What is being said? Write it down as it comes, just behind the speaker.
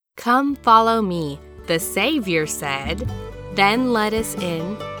"Come follow me," the Savior said. "Then let us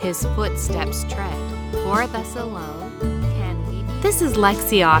in his footsteps tread. For thus alone can we be." This is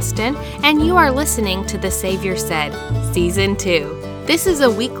Lexi Austin, and you are listening to The Savior Said, Season 2. This is a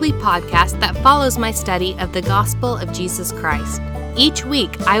weekly podcast that follows my study of the Gospel of Jesus Christ. Each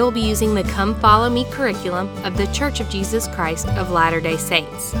week, I will be using the Come Follow Me curriculum of the Church of Jesus Christ of Latter-day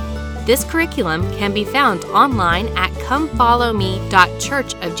Saints. This curriculum can be found online at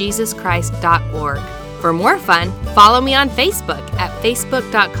comefollowme.churchofjesuschrist.org. For more fun, follow me on Facebook at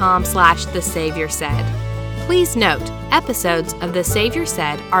facebook.com/thesaviorsaid. Please note, episodes of The Savior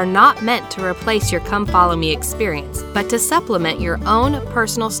Said are not meant to replace your Come Follow Me experience, but to supplement your own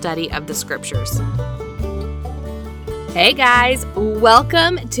personal study of the Scriptures. Hey guys,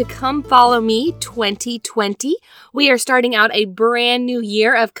 welcome to Come Follow Me 2020. We are starting out a brand new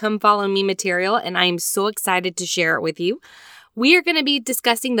year of Come Follow Me material, and I am so excited to share it with you. We are going to be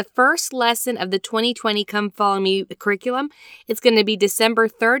discussing the first lesson of the 2020 Come Follow Me curriculum. It's going to be December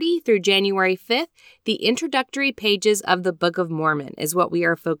 30 through January 5th. The introductory pages of the Book of Mormon is what we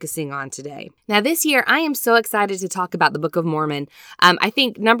are focusing on today. Now, this year, I am so excited to talk about the Book of Mormon. I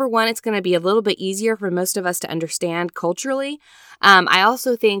think, number one, it's going to be a little bit easier for most of us to understand culturally. I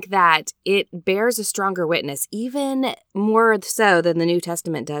also think that it bears a stronger witness, even more so than the New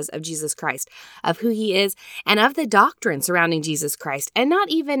Testament does, of Jesus Christ, of who he is, and of the doctrine surrounding Jesus Christ, and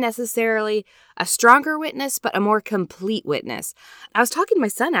not even necessarily a stronger witness, but a more complete witness. I was talking to my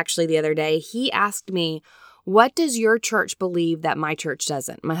son actually the other day. He asked me, "What does your church believe that my church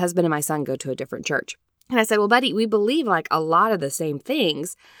doesn't?" My husband and my son go to a different church. And I said, "Well, buddy, we believe like a lot of the same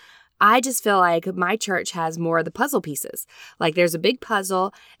things. I just feel like my church has more of the puzzle pieces. Like there's a big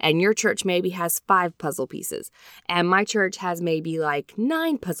puzzle and your church maybe has 5 puzzle pieces. And my church has maybe like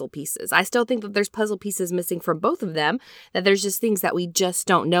 9 puzzle pieces. I still think that there's puzzle pieces missing from both of them, that there's just things that we just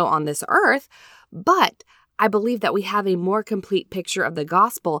don't know on this earth. But I believe that we have a more complete picture of the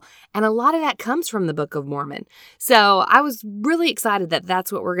gospel, and a lot of that comes from the Book of Mormon." So I was really excited that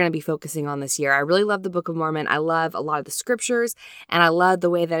that's what we're going to be focusing on this year. I really love the Book of Mormon. I love a lot of the scriptures, and I love the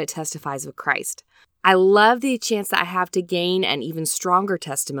way that it testifies of Christ. I love the chance that I have to gain an even stronger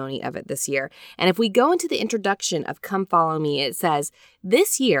testimony of it this year. And if we go into the introduction of Come Follow Me, it says,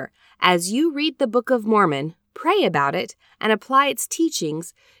 "This year, as you read the Book of Mormon, pray about it, and apply its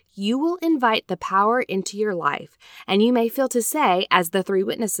teachings, you will invite the power into your life, and you may feel to say, as the 3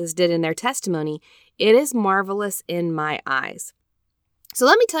 witnesses did in their testimony, 'It is marvelous in my eyes.'" So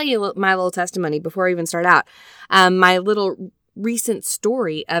let me tell you my little testimony before I even start out. My little recent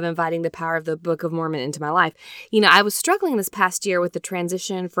story of inviting the power of the Book of Mormon into my life. I was struggling this past year with the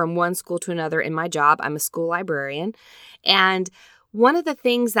transition from one school to another in my job. I'm a school librarian, and one of the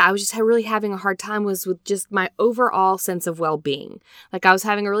things that I was just really having a hard time was with just my overall sense of well-being. Like I was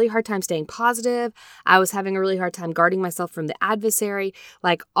having a really hard time staying positive. I was having a really hard time guarding myself from the adversary,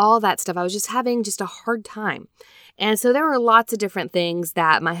 like all that stuff. I was just having a hard time. And so there were lots of different things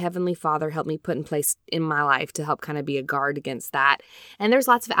that my Heavenly Father helped me put in place in my life to help kind of be a guard against that. And there's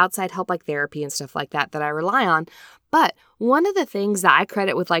lots of outside help like therapy and stuff like that I rely on. But one of the things that I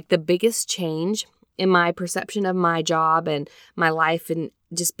credit with like the biggest change in my perception of my job and my life and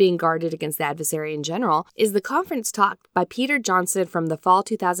just being guarded against the adversary in general is the conference talk by Peter Johnson from the Fall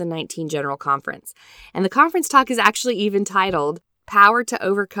 2019 General Conference. And the conference talk is actually even titled Power to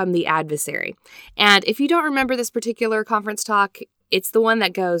Overcome the Adversary. And if you don't remember this particular conference talk, it's the one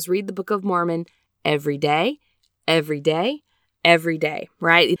that goes, read the Book of Mormon every day, every day, every day,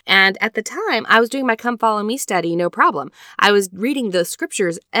 right? And at the time, I was doing my Come Follow Me study, no problem. I was reading the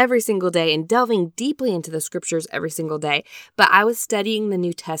scriptures every single day and delving deeply into the scriptures every single day, but I was studying the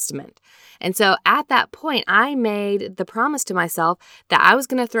New Testament. And so at that point, I made the promise to myself that I was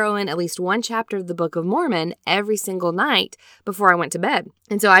going to throw in at least one chapter of the Book of Mormon every single night before I went to bed.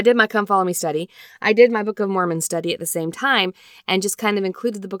 And so I did my Come Follow Me study. I did my Book of Mormon study at the same time and just kind of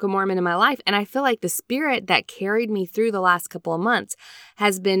included the Book of Mormon in my life. And I feel like the spirit that carried me through the last couple of months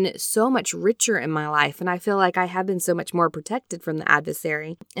has been so much richer in my life. And I feel like I have been so much more protected from the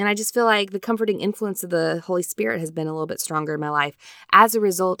adversary. And I just feel like the comforting influence of the Holy Spirit has been a little bit stronger in my life as a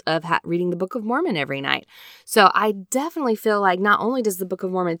result of reading the Book of Mormon every night. So I definitely feel like not only does the Book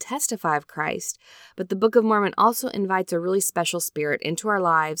of Mormon testify of Christ, but the Book of Mormon also invites a really special spirit into our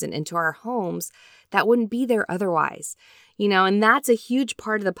lives and into our homes that wouldn't be there otherwise. And that's a huge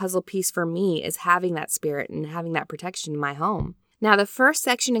part of the puzzle piece for me, is having that spirit and having that protection in my home. Now, the first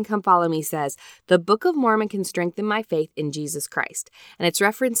section in Come Follow Me says, "The Book of Mormon can strengthen my faith in Jesus Christ." And it's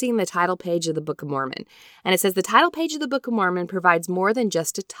referencing the title page of the Book of Mormon. And it says the title page of the Book of Mormon provides more than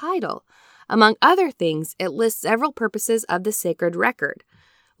just a title. Among other things, it lists several purposes of the sacred record.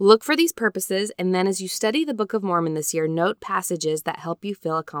 Look for these purposes, and then as you study the Book of Mormon this year, note passages that help you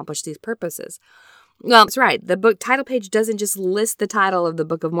accomplish these purposes. Well, that's right. The book title page doesn't just list the title of the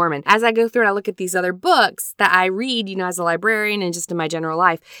Book of Mormon. As I go through and I look at these other books that I read, as a librarian and just in my general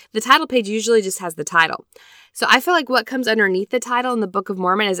life, the title page usually just has the title. So I feel like what comes underneath the title in the Book of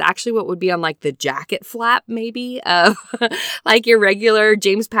Mormon is actually what would be on like the jacket flap maybe of like your regular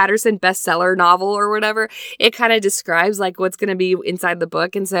James Patterson bestseller novel or whatever. It kind of describes like what's going to be inside the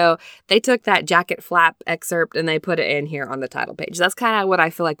book. And so they took that jacket flap excerpt and they put it in here on the title page. That's kind of what I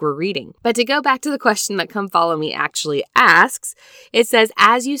feel like we're reading. But to go back to the question that Come Follow Me actually asks, it says,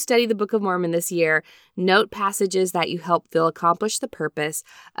 as you study the Book of Mormon this year, note passages that you help Phil accomplish the purpose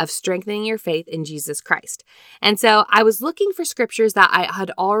of strengthening your faith in Jesus Christ. And so I was looking for scriptures that I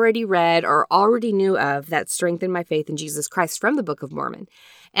had already read or already knew of that strengthened my faith in Jesus Christ from the Book of Mormon.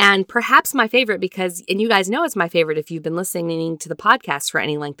 And perhaps my favorite and you guys know it's my favorite if you've been listening to the podcast for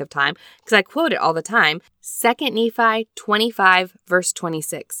any length of time, because I quote it all the time, 2 Nephi 25, verse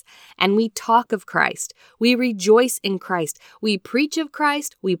 26. And we talk of Christ. We rejoice in Christ. We preach of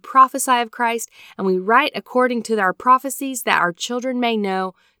Christ. We prophesy of Christ. And we write according to our prophecies that our children may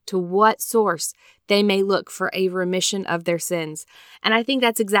know to what source they may look for a remission of their sins. And I think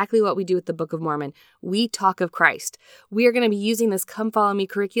that's exactly what we do with the Book of Mormon. We talk of Christ. We are going to be using this Come Follow Me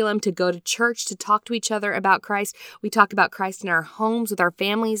curriculum to go to church, to talk to each other about Christ. We talk about Christ in our homes with our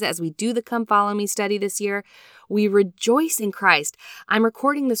families as we do the Come Follow Me study this year. We rejoice in Christ. I'm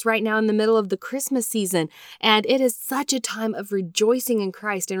recording this right now in the middle of the Christmas season, and it is such a time of rejoicing in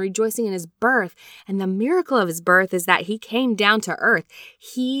Christ and rejoicing in his birth. And the miracle of his birth is that he came down to earth.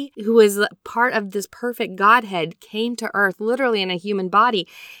 He, who is part of this perfect Godhead, came to earth literally in a human body.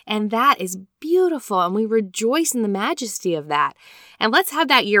 And that is beautiful, and we rejoice in the majesty of that. And let's have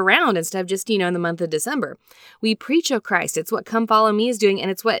that year round instead of just, in the month of December. We preach of Christ. It's what Come Follow Me is doing,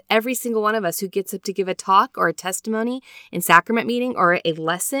 and it's what every single one of us who gets up to give a talk or a testimony in sacrament meeting or a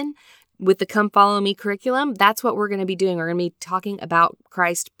lesson with the Come Follow Me curriculum, that's what we're going to be doing. We're going to be talking about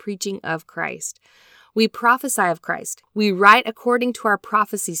Christ, preaching of Christ. We prophesy of Christ. We write according to our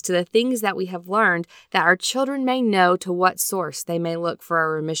prophecies to the things that we have learned, that our children may know to what source they may look for a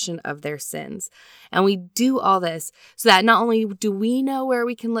remission of their sins. And we do all this so that not only do we know where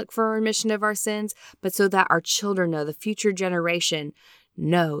we can look for a remission of our sins, but so that our children know, the future generation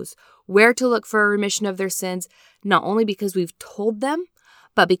knows where to look for a remission of their sins, not only because we've told them,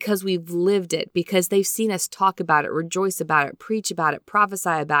 but because we've lived it, because they've seen us talk about it, rejoice about it, preach about it, prophesy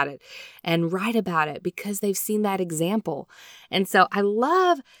about it, and write about it, because they've seen that example. And so I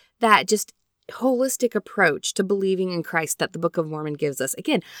love that just holistic approach to believing in Christ that the Book of Mormon gives us.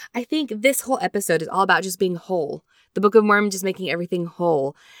 Again, I think this whole episode is all about just being whole. The Book of Mormon just making everything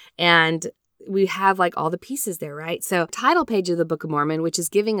whole. And we have like all the pieces there, right? So title page of the Book of Mormon, which is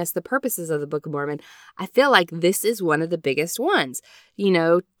giving us the purposes of the Book of Mormon, I feel like this is one of the biggest ones,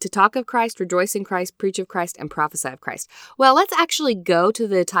 to talk of Christ, rejoice in Christ, preach of Christ, and prophesy of Christ. Well, let's actually go to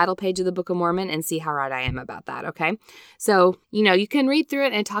the title page of the Book of Mormon and see how right I am about that, okay? So, you can read through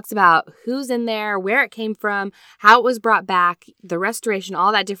it and it talks about who's in there, where it came from, how it was brought back, the restoration,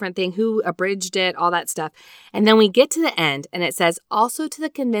 all that different thing, who abridged it, all that stuff. And then we get to the end and it says, also to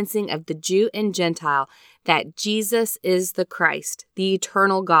the convincing of the Jew and Gentile that Jesus is the Christ, the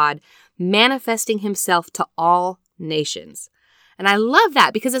eternal God, manifesting himself to all nations. And I love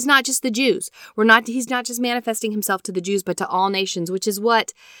that because it's not just the Jews. He's not just manifesting himself to the Jews, but to all nations, which is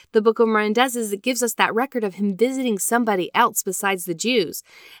what the Book of Mormon does, is it gives us that record of him visiting somebody else besides the Jews.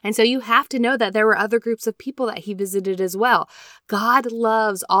 And so you have to know that there were other groups of people that he visited as well. God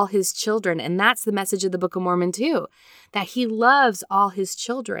loves all his children. And that's the message of the Book of Mormon too, that he loves all his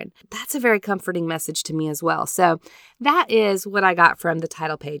children. That's a very comforting message to me as well. So that is what I got from the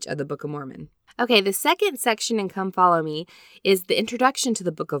title page of the Book of Mormon. Okay, the second section in Come Follow Me is the introduction to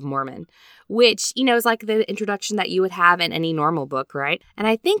the Book of Mormon, which, is like the introduction that you would have in any normal book, right? And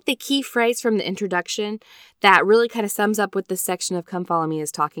I think the key phrase from the introduction that really kind of sums up what this section of Come Follow Me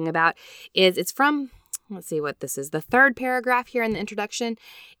is talking about is it's from, let's see what this is, the third paragraph here in the introduction.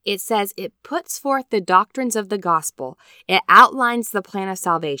 It says, it puts forth the doctrines of the gospel. It outlines the plan of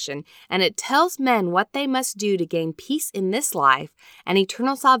salvation, and it tells men what they must do to gain peace in this life and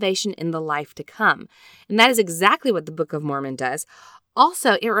eternal salvation in the life to come. And that is exactly what the Book of Mormon does.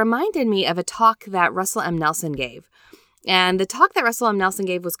 Also, it reminded me of a talk that Russell M. Nelson gave. And the talk that Russell M. Nelson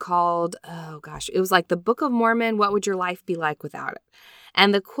gave was called, it was like the Book of Mormon, What Would Your Life Be Like Without It?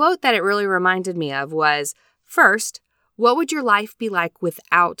 And the quote that it really reminded me of was, first, what would your life be like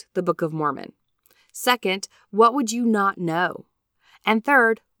without the Book of Mormon? Second, what would you not know? And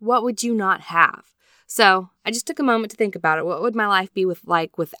third, what would you not have? So I just took a moment to think about it. What would my life be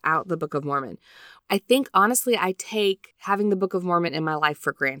like without the Book of Mormon? I think, honestly, I take having the Book of Mormon in my life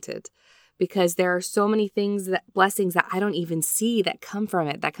for granted because there are so many blessings that I don't even see that come from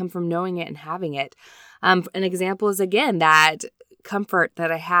it, that come from knowing it and having it. An example is, again, that comfort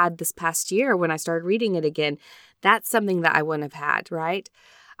that I had this past year when I started reading it again. That's something that I wouldn't have had, right?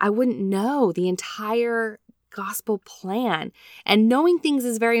 I wouldn't know the entire gospel plan. And knowing things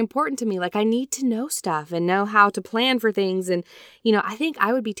is very important to me. Like, I need to know stuff and know how to plan for things. And, I think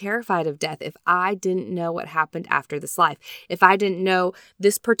I would be terrified of death if I didn't know what happened after this life. If I didn't know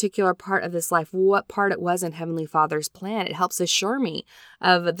this particular part of this life, what part it was in Heavenly Father's plan. It helps assure me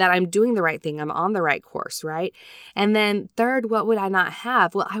of that I'm doing the right thing. I'm on the right course, right? And then third, what would I not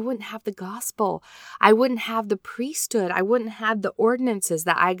have? Well, I wouldn't have the gospel. I wouldn't have the priesthood. I wouldn't have the ordinances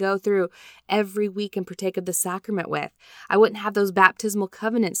that I go through every week and partake of the sacrament with. I wouldn't have those baptismal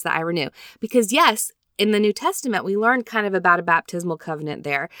covenants that I renew. Because yes, in the New Testament, we learn kind of about a baptismal covenant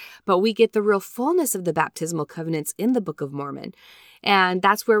there, but we get the real fullness of the baptismal covenants in the Book of Mormon. And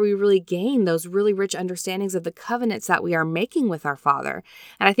that's where we really gain those really rich understandings of the covenants that we are making with our Father.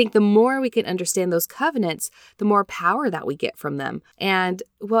 And I think the more we can understand those covenants, the more power that we get from them. And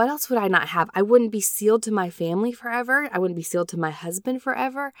what else would I not have? I wouldn't be sealed to my family forever. I wouldn't be sealed to my husband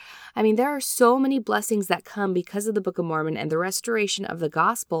forever. I mean, there are so many blessings that come because of the Book of Mormon and the restoration of the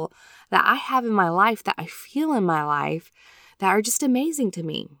gospel that I have in my life, that I feel in my life, that are just amazing to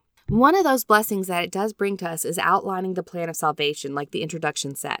me. One of those blessings that it does bring to us is outlining the plan of salvation, like the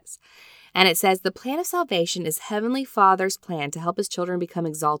introduction says. And it says, the plan of salvation is Heavenly Father's plan to help His children become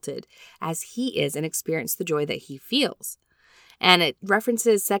exalted as He is and experience the joy that He feels. And it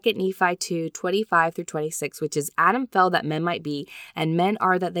references 2 Nephi 2, 25 through 26, which is, Adam fell that men might be, and men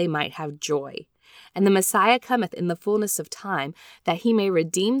are that they might have joy. And the Messiah cometh in the fullness of time, that He may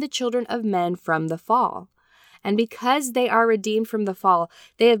redeem the children of men from the fall. And because they are redeemed from the fall,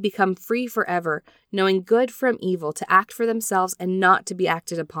 they have become free forever, knowing good from evil, to act for themselves and not to be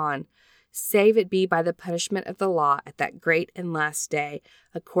acted upon, save it be by the punishment of the law at that great and last day,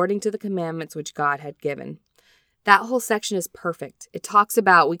 according to the commandments which God had given. That whole section is perfect. It talks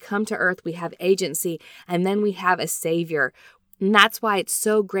about we come to earth, we have agency, and then we have a Savior. And that's why it's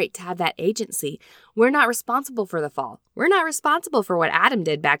so great to have that agency. We're not responsible for the fall. We're not responsible for what Adam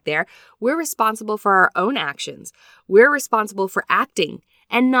did back there. We're responsible for our own actions. We're responsible for acting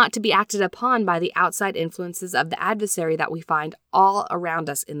and not to be acted upon by the outside influences of the adversary that we find all around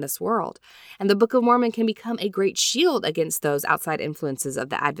us in this world. And the Book of Mormon can become a great shield against those outside influences of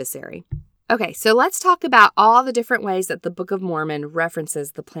the adversary. Okay, so let's talk about all the different ways that the Book of Mormon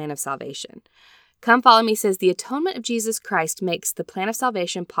references the plan of salvation. Come Follow Me says the atonement of Jesus Christ makes the plan of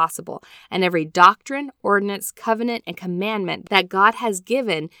salvation possible, and every doctrine, ordinance, covenant, and commandment that God has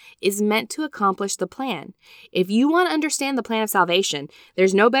given is meant to accomplish the plan. If you want to understand the plan of salvation,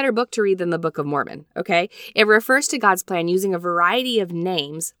 there's no better book to read than the Book of Mormon, okay? It refers to God's plan using a variety of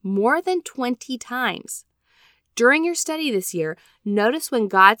names more than 20 times. During your study this year, notice when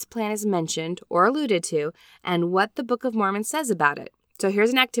God's plan is mentioned or alluded to and what the Book of Mormon says about it. So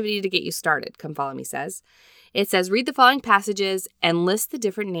here's an activity to get you started, Come Follow Me says. It says, read the following passages and list the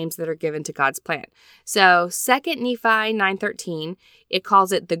different names that are given to God's plan. So 2 Nephi 9:13, it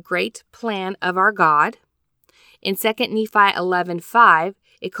calls it the great plan of our God. In 2 Nephi 11:5,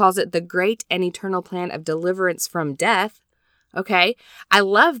 it calls it the great and eternal plan of deliverance from death. Okay, I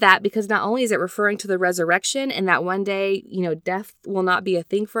love that because not only is it referring to the resurrection and that one day, death will not be a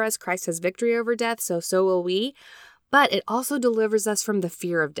thing for us. Christ has victory over death, so will we. But it also delivers us from the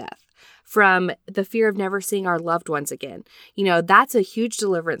fear of death, from the fear of never seeing our loved ones again. That's a huge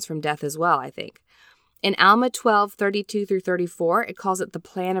deliverance from death as well, I think. In Alma 12:32 through 34, it calls it the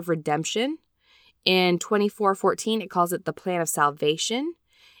plan of redemption. In 24:14, it calls it the plan of salvation.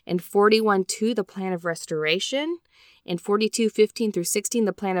 In 41:2, the plan of restoration. In 42:15 through 16,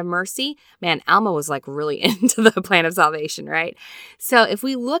 the plan of mercy. Man, Alma was really into the plan of salvation, right? So if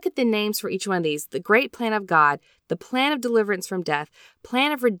we look at the names for each one of these, the great plan of God, the plan of deliverance from death,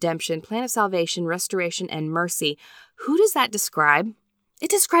 plan of redemption, plan of salvation, restoration, and mercy, who does that describe?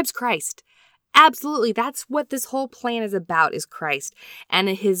 It describes Christ. Absolutely. That's what this whole plan is about, is Christ and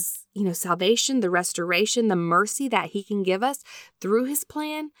His, salvation, the restoration, the mercy that He can give us through His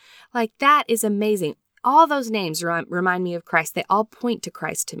plan. That is amazing. All those names remind me of Christ. They all point to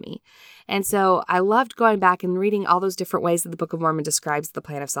Christ to me. And so I loved going back and reading all those different ways that the Book of Mormon describes the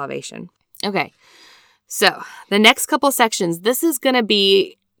plan of salvation. Okay, so the next couple sections, this is going to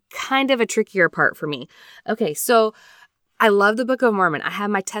be kind of a trickier part for me. Okay, so I love the Book of Mormon. I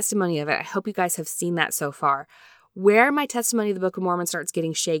have my testimony of it. I hope you guys have seen that so far. Where my testimony of the Book of Mormon starts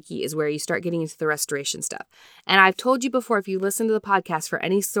getting shaky is where you start getting into the restoration stuff. And I've told you before, if you listen to the podcast for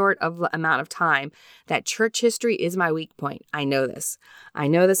any sort of amount of time, that church history is my weak point. I know this.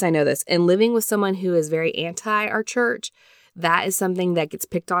 And living with someone who is very anti our church, that is something that gets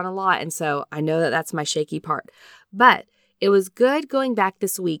picked on a lot. And so I know that that's my shaky part. But it was good going back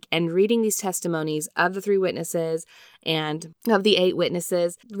this week and reading these testimonies of the 3 witnesses and of the 8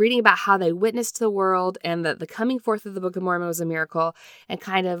 witnesses, reading about how they witnessed to the world and that the coming forth of the Book of Mormon was a miracle, and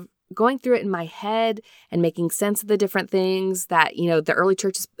kind of going through it in my head and making sense of the different things that, the early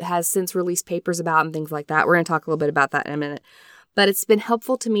church has since released papers about and things like that. We're going to talk a little bit about that in a minute. But it's been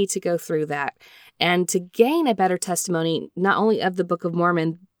helpful to me to go through that and to gain a better testimony, not only of the Book of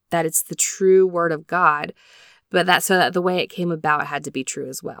Mormon, that it's the true word of God, but that the way it came about had to be true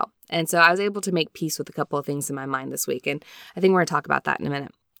as well. And so I was able to make peace with a couple of things in my mind this week. And I think we're going to talk about that in a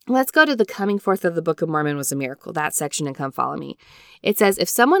minute. Let's go to the coming forth of the Book of Mormon was a miracle, that section, and come follow me. It says, if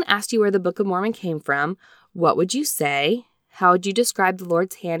someone asked you where the Book of Mormon came from, what would you say? How would you describe the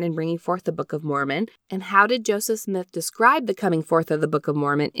Lord's hand in bringing forth the Book of Mormon? And how did Joseph Smith describe the coming forth of the Book of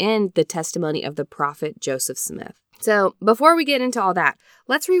Mormon in the testimony of the prophet Joseph Smith? So before we get into all that,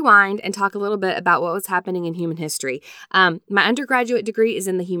 let's rewind and talk a little bit about what was happening in human history. My undergraduate degree is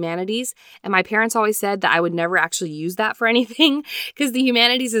in the humanities, and my parents always said that I would never actually use that for anything because the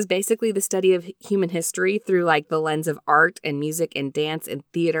humanities is basically the study of human history through like the lens of art and music and dance and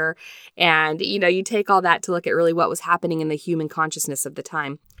theater. And, you take all that to look at really what was happening in the human consciousness of the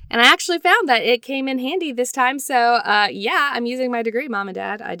time. And I actually found that it came in handy this time. So, I'm using my degree, Mom and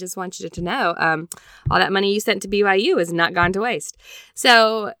Dad. I just want you to know all that money you sent to BYU has not gone to waste.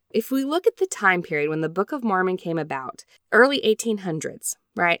 So if we look at the time period when the Book of Mormon came about, early 1800s,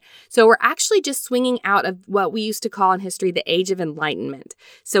 right? So we're actually just swinging out of what we used to call in history the Age of Enlightenment.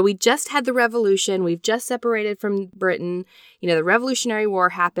 So we just had the revolution. We've just separated from Britain. The Revolutionary War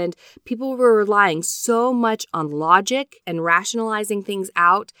happened. People were relying so much on logic and rationalizing things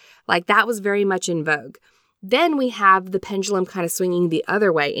out. Like that was very much in vogue. Then we have the pendulum kind of swinging the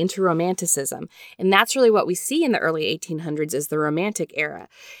other way into Romanticism. And that's really what we see in the early 1800s is the Romantic era.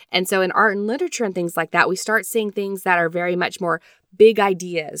 And so in art and literature and things like that, we start seeing things that are very much more big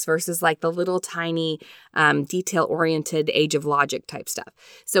ideas versus like the little tiny detail-oriented Age of Logic type stuff.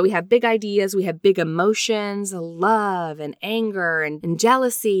 So we have big ideas, we have big emotions, love and anger and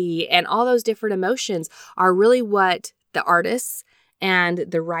jealousy, and all those different emotions are really what the artists and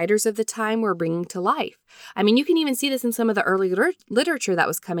the writers of the time were bringing to life. I mean, you can even see this in some of the early literature that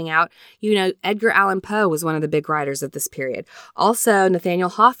was coming out. Edgar Allan Poe was one of the big writers of this period. Also, Nathaniel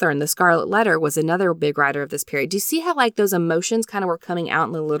Hawthorne, The Scarlet Letter, was another big writer of this period. Do you see how those emotions kind of were coming out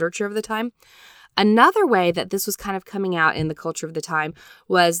in the literature of the time? Another way that this was kind of coming out in the culture of the time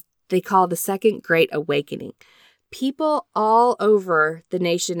was they call the Second Great Awakening. People all over the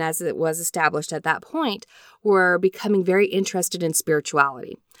nation as it was established at that point were becoming very interested in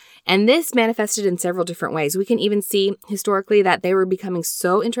spirituality. And this manifested in several different ways. We can even see historically that they were becoming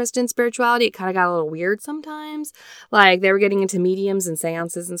so interested in spirituality, it kind of got a little weird sometimes. Like they were getting into mediums and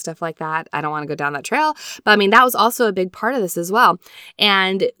seances and stuff like that. I don't want to go down that trail, but that was also a big part of this as well.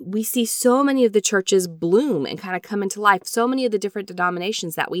 And we see so many of the churches bloom and kind of come into life. So many of the different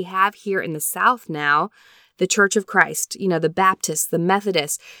denominations that we have here in the South now, the Church of Christ, the Baptists, the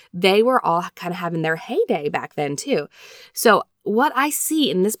Methodists, they were all kind of having their heyday back then too. So what I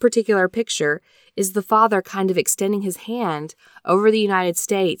see in this particular picture is the Father kind of extending his hand over the United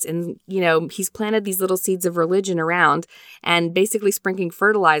States. And, he's planted these little seeds of religion around and basically sprinkling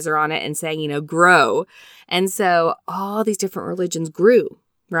fertilizer on it and saying, grow. And so all these different religions grew.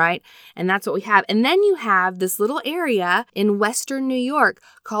 Right? And that's what we have. And then you have this little area in Western New York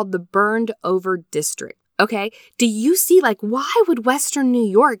called the Burned Over District. Okay, do you see why would Western New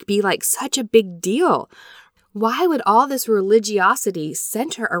York be such a big deal? Why would all this religiosity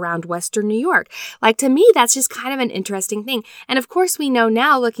center around Western New York? To me, that's just kind of an interesting thing. And of course, we know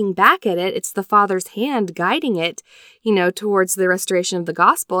now, looking back at it, it's the Father's hand guiding it, towards the restoration of the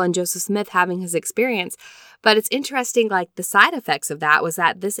gospel and Joseph Smith having his experience. But it's interesting, the side effects of that was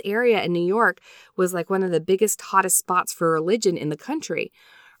that this area in New York was one of the biggest, hottest spots for religion in the country.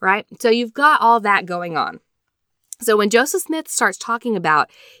 Right? So you've got all that going on. So when Joseph Smith starts talking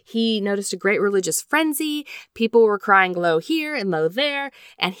about, he noticed a great religious frenzy, people were crying low here and low there,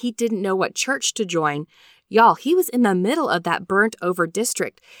 and he didn't know what church to join. Y'all, he was in the middle of that burnt over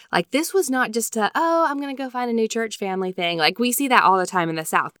district. This was not just I'm going to go find a new church family thing. We see that all the time in the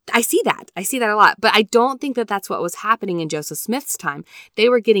South. I see that a lot, but I don't think that that's what was happening in Joseph Smith's time. They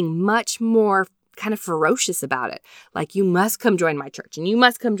were getting much more kind of ferocious about it. Like, you must come join my church, and you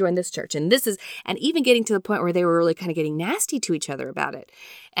must come join this church. And even getting to the point where they were really kind of getting nasty to each other about it.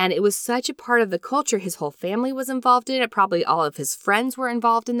 And it was such a part of the culture. His whole family was involved in it. Probably all of his friends were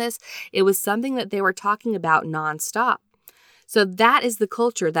involved in this. It was something that they were talking about nonstop. So that is the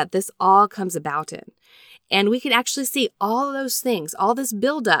culture that this all comes about in. And we can actually see all of those things, all this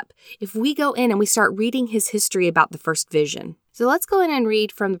buildup, if we go in and we start reading his history about the first vision. So let's go in and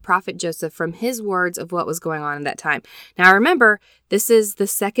read from the prophet Joseph, from his words of what was going on in that time. Now remember, this is the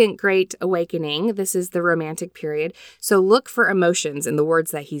second great awakening. This is the Romantic period. So look for emotions in the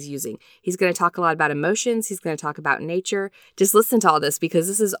words that he's using. He's going to talk a lot about emotions. He's going to talk about nature. Just listen to all this, because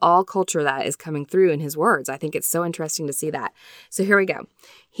this is all culture that is coming through in his words. I think it's so interesting to see that. So here we go.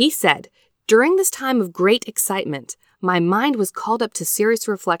 He said, "During this time of great excitement, my mind was called up to serious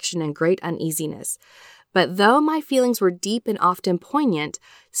reflection and great uneasiness. But though my feelings were deep and often poignant,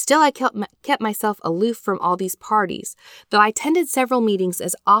 still I kept myself aloof from all these parties, though I attended several meetings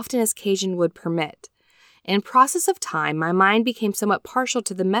as often as occasion would permit. In process of time, my mind became somewhat partial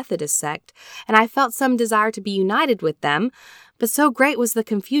to the Methodist sect, and I felt some desire to be united with them, but so great was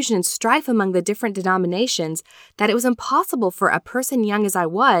the confusion and strife among the different denominations that it was impossible for a person young as I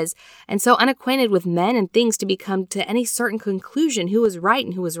was, and so unacquainted with men and things, to become to any certain conclusion who was right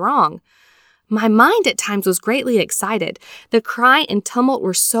and who was wrong. My mind at times was greatly excited. The cry and tumult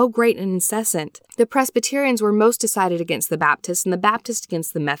were so great and incessant. The Presbyterians were most decided against the Baptists, and the Baptists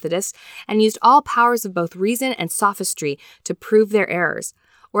against the Methodists, and used all powers of both reason and sophistry to prove their errors,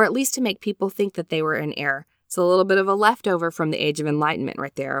 or at least to make people think that they were in error. It's a little bit of a leftover from the Age of Enlightenment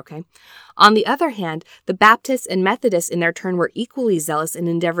right there, okay? On the other hand, the Baptists and Methodists in their turn were equally zealous in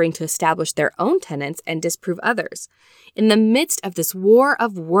endeavoring to establish their own tenets and disprove others. In the midst of this war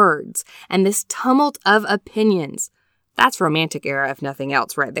of words and this tumult of opinions, that's Romantic era, if nothing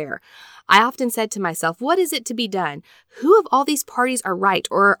else, right there. I often said to myself, what is it to be done? Who of all these parties are right,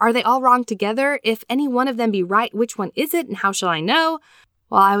 or are they all wrong together? If any one of them be right, which one is it, and how shall I know?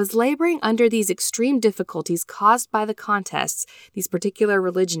 While I was laboring under these extreme difficulties caused by the contests, these particular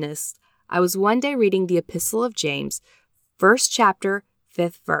religionists, I was one day reading the Epistle of James, 1st chapter,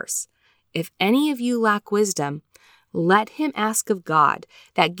 5th verse. If any of you lack wisdom, let him ask of God,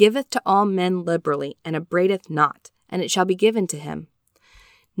 that giveth to all men liberally, and upbraideth not, and it shall be given to him.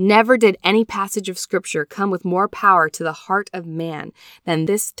 Never did any passage of Scripture come with more power to the heart of man than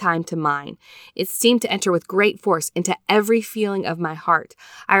this time to mine. It seemed to enter with great force into every feeling of my heart.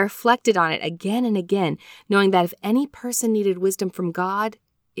 I reflected on it again and again, knowing that if any person needed wisdom from God,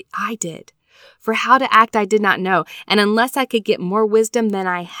 I did. For how to act I did not know, and unless I could get more wisdom than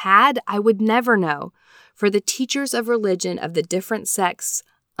I had, I would never know. For the teachers of religion of the different sects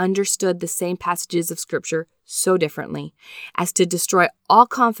understood the same passages of Scripture so differently as to destroy all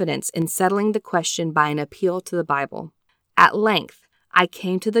confidence in settling the question by an appeal to the Bible. At length, I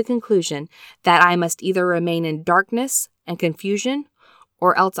came to the conclusion that I must either remain in darkness and confusion,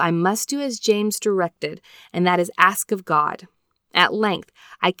 or else I must do as James directed, and that is ask of God. At length,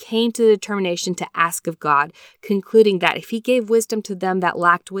 I came to the determination to ask of God, concluding that if he gave wisdom to them that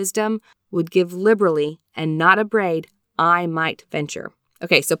lacked wisdom, would give liberally and not upbraid, I might venture.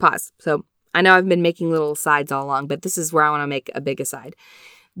 Okay, so pause. So I know I've been making little asides all along, but this is where I want to make a big aside.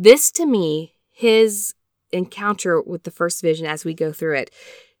 This, to me, his encounter with the first vision as we go through it,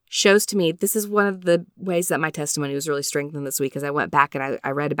 shows to me, this is one of the ways that my testimony was really strengthened this week as I went back and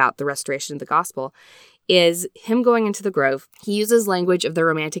I read about the restoration of the gospel, is him going into the grove. He uses language of the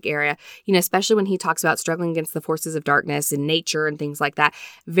Romantic era, especially when he talks about struggling against the forces of darkness and nature and things like that.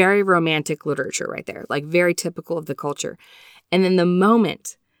 Very romantic literature right there, like very typical of the culture. And then the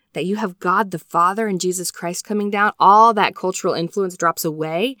moment that you have God the Father and Jesus Christ coming down, all that cultural influence drops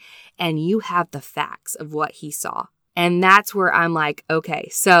away and you have the facts of what he saw. And that's where I'm like, okay,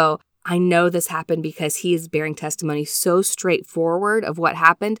 so I know this happened because he is bearing testimony so straightforward of what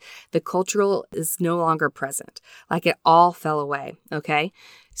happened. The cultural is no longer present. Like it all fell away, okay?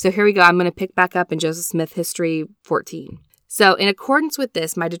 So here we go. I'm going to pick back up in Joseph Smith History 14. So in accordance with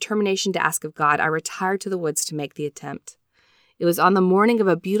this, my determination to ask of God, I retired to the woods to make the attempt. It was on the morning of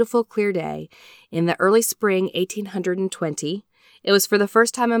a beautiful, clear day in the early spring 1820. It was for the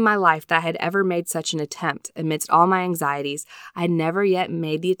first time in my life that I had ever made such an attempt. Amidst all my anxieties, I had never yet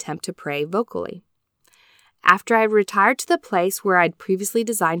made the attempt to pray vocally. After I had retired to the place where I had previously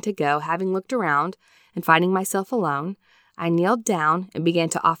designed to go, having looked around and finding myself alone, I kneeled down and began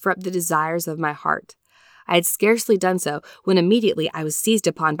to offer up the desires of my heart. I had scarcely done so when immediately I was seized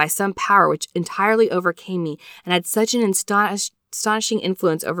upon by some power which entirely overcame me and had such an astonishing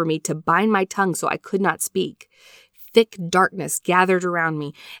influence over me to bind my tongue so I could not speak. thick darkness gathered around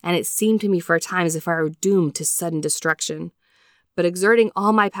me, and it seemed to me for a time as if I were doomed to sudden destruction. But exerting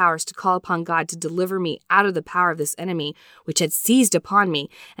all my powers to call upon God to deliver me out of the power of this enemy, which had seized upon me,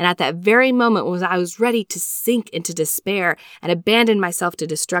 and at that very moment when I was ready to sink into despair and abandon myself to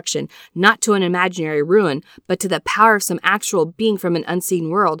destruction, not to an imaginary ruin, but to the power of some actual being from an unseen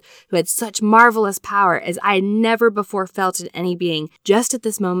world, who had such marvelous power as I had never before felt in any being, just at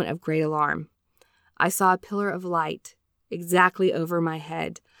this moment of great alarm, I saw a pillar of light exactly over my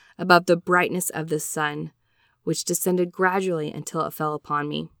head, above the brightness of the sun, which descended gradually until it fell upon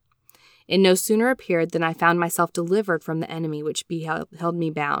me. It no sooner appeared than I found myself delivered from the enemy which held me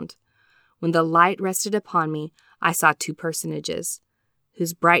bound. When the light rested upon me, I saw two personages,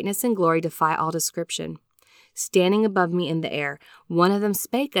 whose brightness and glory defy all description. Standing above me in the air, one of them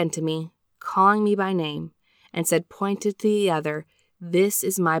spake unto me, calling me by name, and said, pointed to the other, This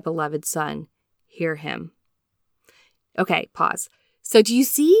is my beloved Son. Hear him. Okay, pause. So do you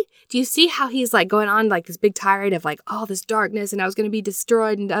see how he's like going on like this big tirade of like all this darkness and I was going to be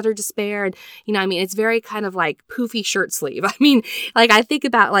destroyed and utter despair. And, it's very kind of like poofy shirt sleeve. Like I think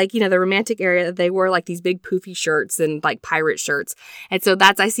about like, the romantic era, they wore like these big poofy shirts and like pirate shirts. And so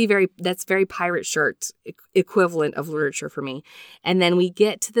that's very pirate shirt equivalent of literature for me. And then we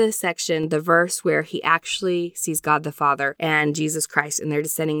get to the section, the verse where he actually sees God the Father and Jesus Christ and they're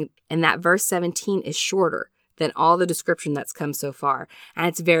descending. And that verse 17 is shorter than all the description that's come so far. And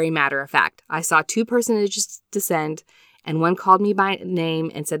it's very matter of fact. I saw two personages descend, and one called me by name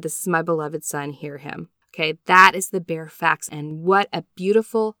and said, This is my beloved Son, hear him. Okay, that is the bare facts, and what a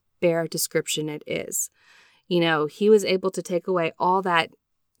beautiful bare description it is. He was able to take away all that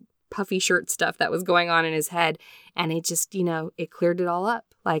puffy shirt stuff that was going on in his head, and it just, it cleared it all up.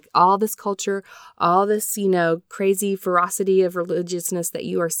 Like all this culture, all this, crazy ferocity of religiousness that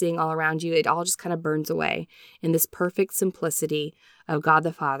you are seeing all around you, it all just kind of burns away in this perfect simplicity of God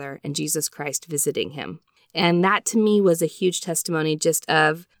the Father and Jesus Christ visiting him. And that to me was a huge testimony just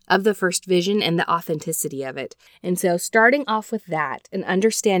of the first vision and the authenticity of it. And so starting off with that and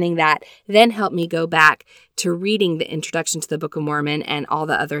understanding that then helped me go back to reading the introduction to the Book of Mormon and all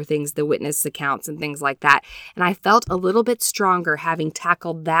the other things, the witness accounts and things like that. And I felt a little bit stronger having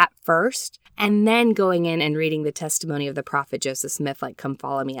tackled that first and then going in and reading the testimony of the prophet Joseph Smith, like Come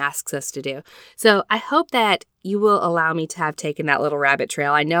Follow Me asks us to do. So I hope that you will allow me to have taken that little rabbit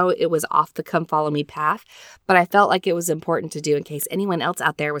trail. I know it was off the Come Follow Me path, but I felt like it was important to do in case anyone else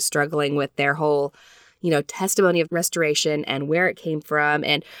out there was struggling with their whole, testimony of restoration and where it came from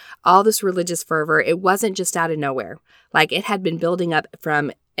and all this religious fervor. It wasn't just out of nowhere. Like it had been building up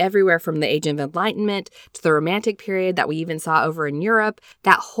from everywhere from the Age of Enlightenment to the Romantic period that we even saw over in Europe,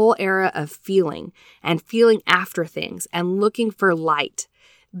 that whole era of feeling after things and looking for light.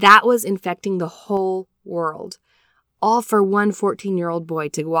 That was infecting the whole world, all for one 14-year-old boy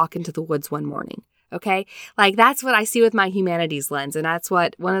to walk into the woods one morning. Okay? Like that's what I see with my humanities lens. And that's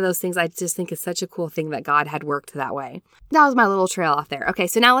one of those things I just think is such a cool thing that God had worked that way. That was my little trail off there. Okay,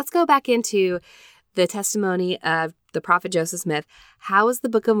 so now let's go back into the testimony of the prophet Joseph Smith. How was the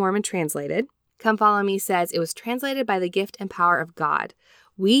Book of Mormon translated? Come Follow Me says it was translated by the gift and power of God.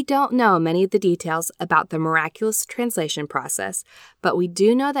 We don't know many of the details about the miraculous translation process, but we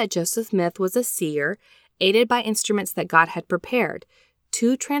do know that Joseph Smith was a seer, aided by instruments that God had prepared.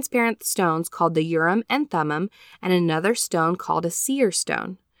 2 transparent stones called the Urim and Thummim, and another stone called a seer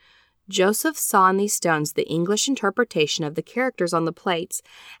stone. Joseph saw in these stones the English interpretation of the characters on the plates,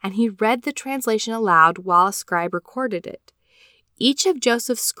 and he read the translation aloud while a scribe recorded it. Each of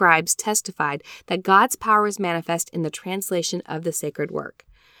Joseph's scribes testified that God's power was manifest in the translation of the sacred work.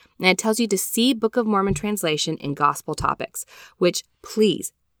 And it tells you to see Book of Mormon translation in Gospel Topics, which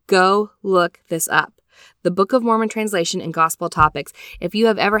please go look this up. The Book of Mormon translation in Gospel Topics. If you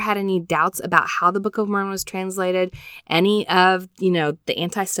have ever had any doubts about how the Book of Mormon was translated, any of, the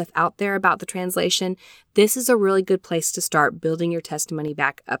anti-stuff out there about the translation, this is a really good place to start building your testimony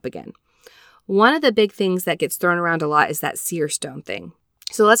back up again. One of the big things that gets thrown around a lot is that seer stone thing.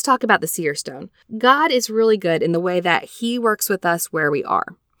 So let's talk about the seer stone. God is really good in the way that he works with us where we are.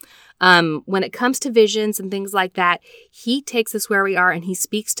 When it comes to visions and things like that, he takes us where we are and he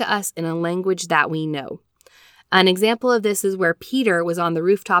speaks to us in a language that we know. An example of this is where Peter was on the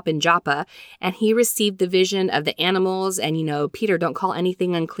rooftop in Joppa and he received the vision of the animals and, Peter, don't call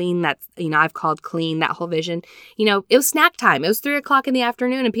anything unclean that, I've called clean, that whole vision. It was snack time. It was 3:00 in the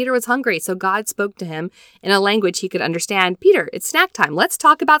afternoon and Peter was hungry. So God spoke to him in a language he could understand. Peter, it's snack time. Let's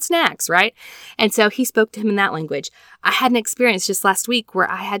talk about snacks, right? And so he spoke to him in that language. I had an experience just last week where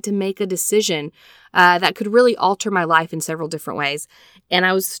I had to make a decision that could really alter my life in several different ways. And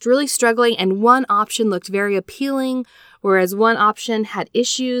I was really struggling, and one option looked very appealing, whereas one option had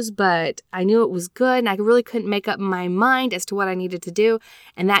issues, but I knew it was good, and I really couldn't make up my mind as to what I needed to do.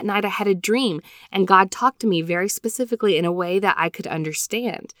 And that night I had a dream, and God talked to me very specifically in a way that I could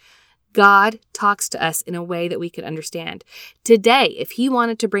understand. God talks to us in a way that we could understand. Today, if he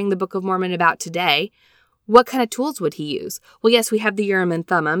wanted to bring the Book of Mormon about today, what kind of tools would he use? Well, yes, we have the Urim and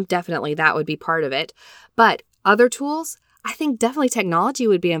Thummim. Definitely that would be part of it. But other tools? I think definitely technology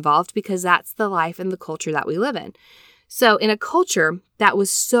would be involved because that's the life and the culture that we live in. So in a culture that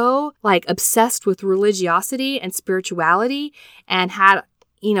was so obsessed with religiosity and spirituality and had,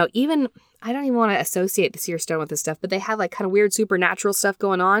 even, I don't even want to associate the seer stone with this stuff, but they had kind of weird supernatural stuff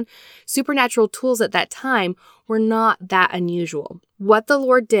going on. Supernatural tools at that time were not that unusual. What the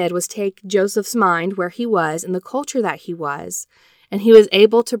Lord did was take Joseph's mind where he was and the culture that he was, and he was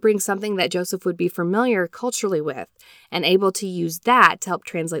able to bring something that Joseph would be familiar culturally with and able to use that to help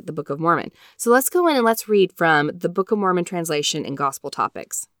translate the Book of Mormon. So let's go in and let's read from the Book of Mormon translation and gospel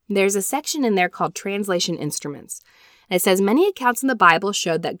topics. There's a section in there called Translation Instruments. And it says, many accounts in the Bible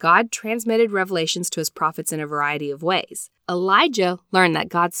showed that God transmitted revelations to his prophets in a variety of ways. Elijah learned that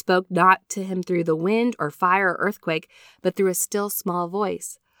God spoke not to him through the wind or fire or earthquake, but through a still small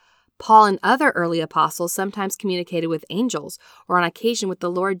voice. Paul and other early apostles sometimes communicated with angels or on occasion with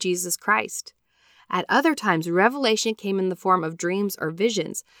the Lord Jesus Christ. At other times, revelation came in the form of dreams or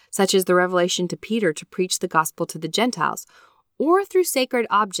visions, such as the revelation to Peter to preach the gospel to the Gentiles, or through sacred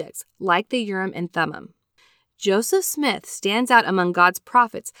objects like the Urim and Thummim. Joseph Smith stands out among God's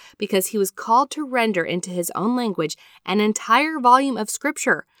prophets because he was called to render into his own language an entire volume of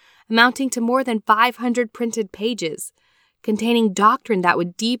scripture, amounting to more than 500 printed pages, containing doctrine that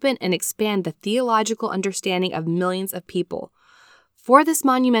would deepen and expand the theological understanding of millions of people. For this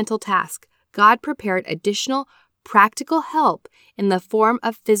monumental task, God prepared additional practical help in the form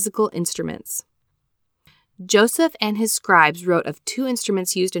of physical instruments. Joseph and his scribes wrote of 2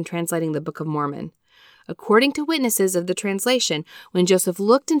 instruments used in translating the Book of Mormon. According to witnesses of the translation, when Joseph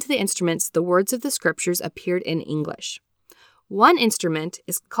looked into the instruments, the words of the scriptures appeared in English. One instrument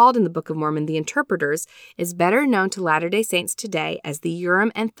is called in the Book of Mormon the Interpreters, is better known to Latter-day Saints today as the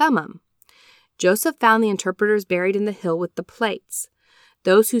Urim and Thummim. Joseph found the interpreters buried in the hill with the plates.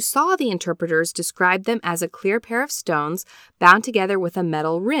 Those who saw the interpreters described them as a clear pair of stones bound together with a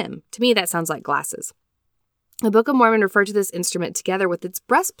metal rim. To me, that sounds like glasses. The Book of Mormon referred to this instrument together with its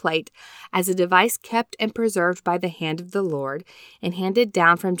breastplate as a device kept and preserved by the hand of the Lord and handed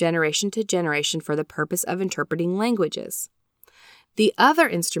down from generation to generation for the purpose of interpreting languages. The other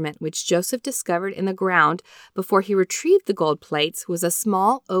instrument, which Joseph discovered in the ground before he retrieved the gold plates, was a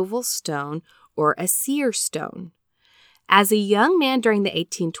small oval stone or a seer stone. As a young man during the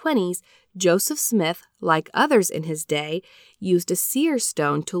 1820s, Joseph Smith, like others in his day, used a seer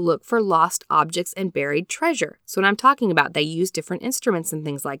stone to look for lost objects and buried treasure. So what I'm talking about, they used different instruments and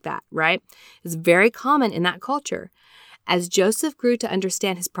things like that, right? It's very common in that culture. As Joseph grew to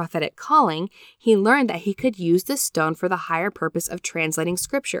understand his prophetic calling, he learned that he could use this stone for the higher purpose of translating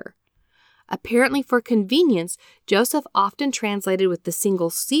scripture. Apparently for convenience, Joseph often translated with the single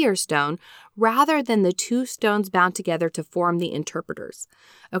seer stone rather than the 2 stones bound together to form the interpreters.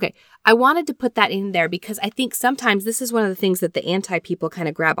 Okay, I wanted to put that in there because I think sometimes this is one of the things that the anti-people kind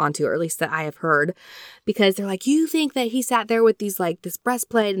of grab onto, or at least that I have heard, because they're like, you think that he sat there with these this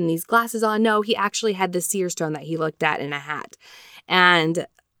breastplate and these glasses on? No, he actually had the seer stone that he looked at in a hat. And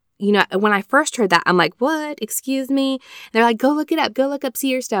when I first heard that, I'm like, what? Excuse me? They're like, go look it up. Go look up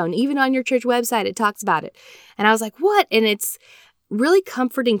seer stone. Even on your church website, it talks about it. And I was like, what? And it's really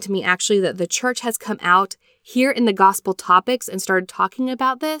comforting to me, actually, that the church has come out here in the gospel topics and started talking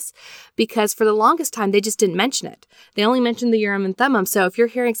about this, because for the longest time, they just didn't mention it. They only mentioned the Urim and Thummim. So if you're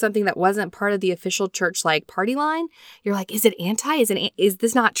hearing something that wasn't part of the official church party line, you're like, is it anti? Is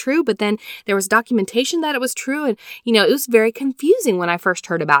this not true? But then there was documentation that it was true. And, it was very confusing when I first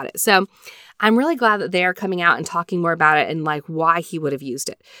heard about it. So I'm really glad that they are coming out and talking more about it and why he would have used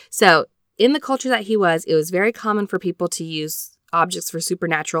it. So in the culture that he was, it was very common for people to use objects for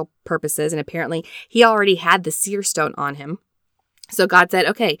supernatural purposes, and apparently he already had the seer stone on him. So God said,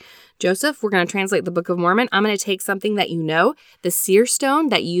 okay, Joseph, we're going to translate the Book of Mormon. I'm going to take something that the seer stone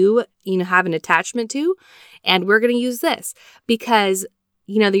that you have an attachment to, and we're going to use this because,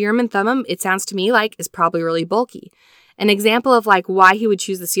 the Urim and Thummim, it sounds to me is probably really bulky. An example of why he would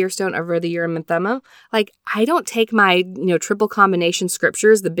choose the seer stone over the Urim and Thummim, I don't take my, triple combination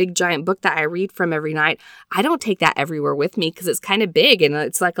scriptures, the big giant book that I read from every night. I don't take that everywhere with me because it's kind of big and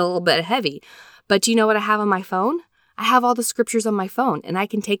it's a little bit heavy. But do you know what I have on my phone? I have all the scriptures on my phone and I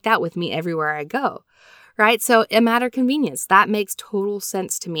can take that with me everywhere I go, right? So a matter of convenience, that makes total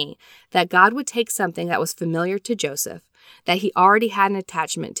sense to me, that God would take something that was familiar to Joseph, that he already had an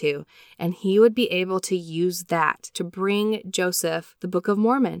attachment to, and he would be able to use that to bring Joseph the Book of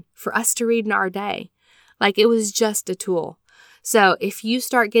Mormon for us to read in our day. Like, it was just a tool. So if you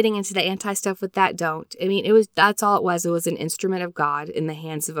start getting into the anti-stuff with that, don't. I mean, that's all it was. It was an instrument of God in the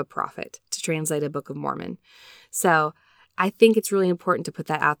hands of a prophet to translate a Book of Mormon. So I think it's really important to put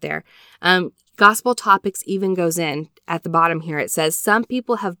that out there. Gospel Topics even goes in at the bottom here. It says, some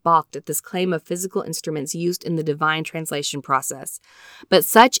people have balked at this claim of physical instruments used in the divine translation process. But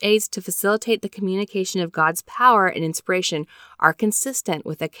such aids to facilitate the communication of God's power and inspiration are consistent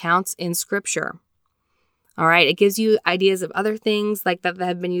with accounts in Scripture. All right, it gives you ideas of other things like that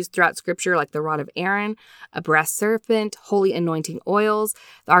have been used throughout Scripture, like the rod of Aaron, a brass serpent, holy anointing oils,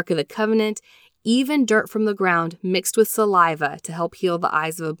 the Ark of the Covenant, even dirt from the ground mixed with saliva to help heal the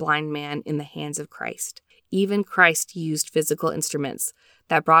eyes of a blind man in the hands of Christ. Even Christ used physical instruments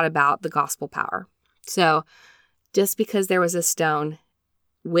that brought about the gospel power. So just because there was a stone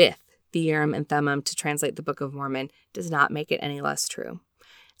with the Urim and Thummim to translate the Book of Mormon does not make it any less true.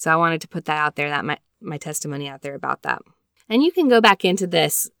 So I wanted to put that out there, that my testimony out there about that. And you can go back into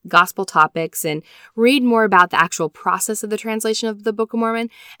this Gospel Topics and read more about the actual process of the translation of the Book of Mormon.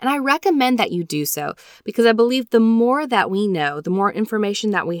 And I recommend that you do so because I believe the more that we know, the more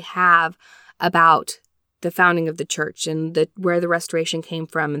information that we have about the founding of the church and where the restoration came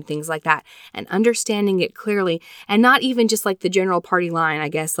from and things like that, and understanding it clearly, and not even just like the general party line, I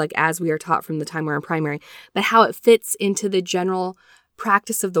guess, like as we are taught from the time we're in primary, but how it fits into the general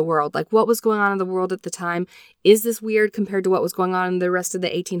practice of the world, like what was going on in the world at the time. Is this weird compared to what was going on in the rest of the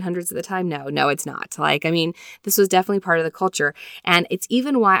 1800s at the time? No, it's not. This was definitely part of the culture. And it's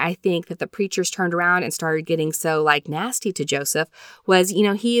even why I think that the preachers turned around and started getting so nasty to Joseph was,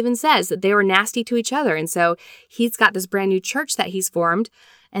 he even says that they were nasty to each other. And so he's got this brand new church that he's formed.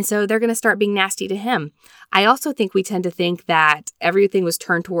 And so they're going to start being nasty to him. I also think we tend to think that everything was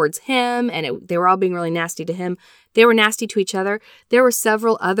turned towards him and they were all being really nasty to him. They were nasty to each other. There were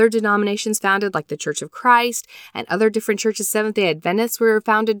several other denominations founded, like the Church of Christ and other different churches. Seventh-day Adventists were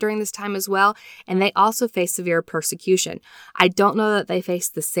founded during this time as well, and they also faced severe persecution. I don't know that they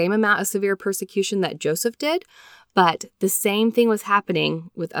faced the same amount of severe persecution that Joseph did, but the same thing was happening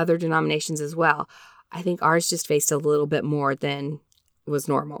with other denominations as well. I think ours just faced a little bit more than was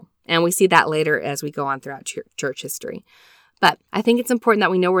normal. And we see that later as we go on throughout church history. But I think it's important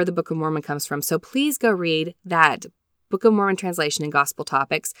that we know where the Book of Mormon comes from. So please go read that Book of Mormon translation in Gospel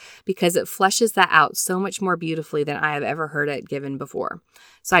Topics because it fleshes that out so much more beautifully than I have ever heard it given before.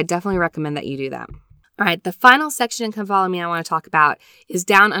 So I definitely recommend that you do that. All right, the final section in Come Follow Me I want to talk about is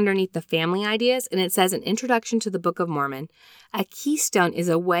down underneath the family ideas, and it says, an introduction to the Book of Mormon. A keystone is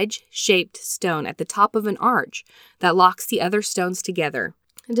a wedge-shaped stone at the top of an arch that locks the other stones together.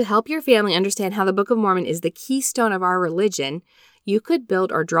 And to help your family understand how the Book of Mormon is the keystone of our religion, you could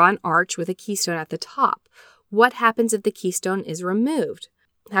build or draw an arch with a keystone at the top. What happens if the keystone is removed?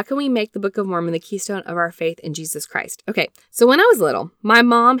 How can we make the Book of Mormon the keystone of our faith in Jesus Christ? Okay, so when I was little, my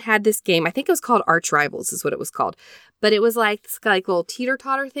mom had this game. I think it was called Arch Rivals is what it was called. But it was like this little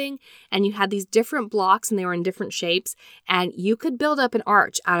teeter-totter thing, and you had these different blocks, and they were in different shapes, and you could build up an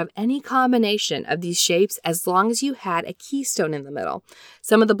arch out of any combination of these shapes as long as you had a keystone in the middle.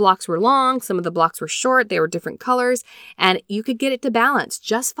 Some of the blocks were long, some of the blocks were short, they were different colors, and you could get it to balance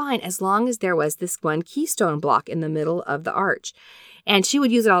just fine as long as there was this one keystone block in the middle of the arch. And she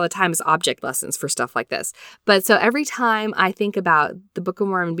would use it all the time as object lessons for stuff like this. But so every time I think about the Book of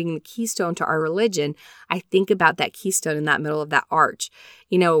Mormon being the keystone to our religion, I think about that keystone in that middle of that arch.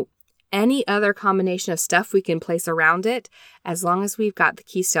 Any other combination of stuff we can place around it as long as we've got the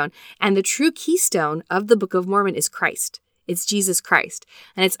keystone. And the true keystone of the Book of Mormon is Christ. It's Jesus Christ.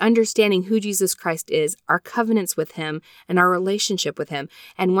 And it's understanding who Jesus Christ is, our covenants with him, and our relationship with him.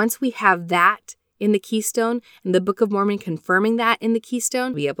 And once we have that in the keystone, and the Book of Mormon confirming that in the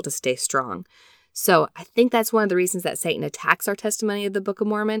keystone, be able to stay strong. So I think that's one of the reasons that Satan attacks our testimony of the Book of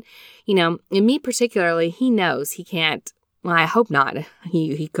Mormon. In me particularly, he knows he can't, well, I hope not.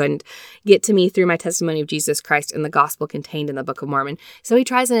 He couldn't get to me through my testimony of Jesus Christ and the gospel contained in the Book of Mormon. So he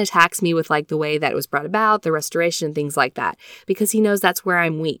tries and attacks me with the way that it was brought about, the restoration, and things like that, because he knows that's where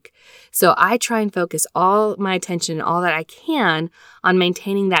I'm weak. So I try and focus all my attention, all that I can, on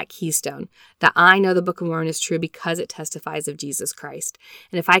maintaining that keystone, that I know the Book of Mormon is true because it testifies of Jesus Christ.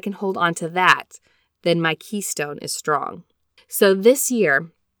 And if I can hold on to that, then my keystone is strong. So this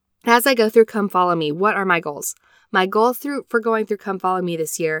year, as I go through Come Follow Me, what are my goals? My goal for going through Come Follow Me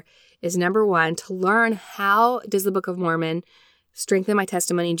this year is, number one, to learn how does the Book of Mormon strengthen my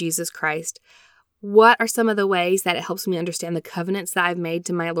testimony in Jesus Christ. what are some of the ways that it helps me understand the covenants that I've made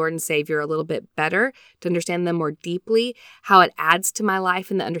to my Lord and Savior a little bit better, to understand them more deeply, how it adds to my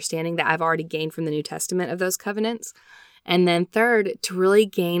life and the understanding that I've already gained from the New Testament of those covenants. And then third, to really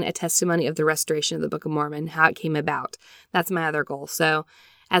gain a testimony of the restoration of the Book of Mormon, how it came about. That's my other goal. So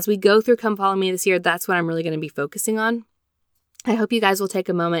as we go through Come Follow Me this year, that's what I'm really going to be focusing on. I hope you guys will take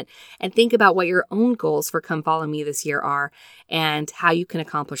a moment and think about what your own goals for Come Follow Me this year are and how you can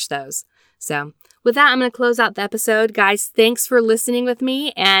accomplish those. So with that, I'm going to close out the episode. Guys, thanks for listening with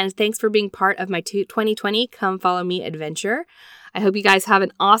me, and thanks for being part of my 2020 Come Follow Me adventure. I hope you guys have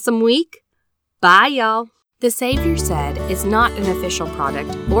an awesome week. Bye, y'all. The Savior Said is not an official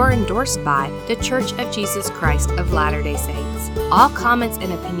product or endorsed by The Church of Jesus Christ of Latter-day Saints. All comments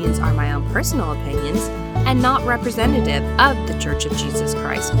and opinions are my own personal opinions and not representative of The Church of Jesus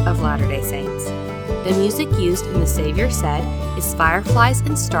Christ of Latter-day Saints. The music used in The Savior Said is Fireflies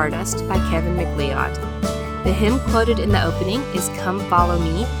and Stardust by Kevin MacLeod. The hymn quoted in the opening is Come Follow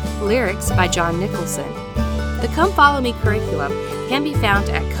Me, lyrics by John Nicholson. The Come Follow Me curriculum can be found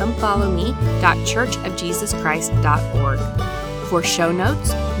at comefollowme.churchofjesuschrist.org. For show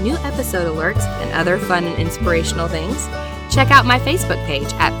notes, new episode alerts, and other fun and inspirational things, check out my Facebook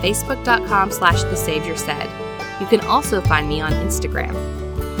page at facebook.com/thesaviorsaid. You can also find me on Instagram.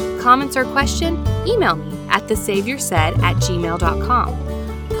 Comments or question? Email me at thesaviorsaid@gmail.com.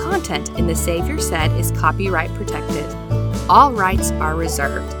 Content in The Savior Said is copyright protected. All rights are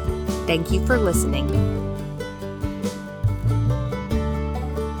reserved. Thank you for listening.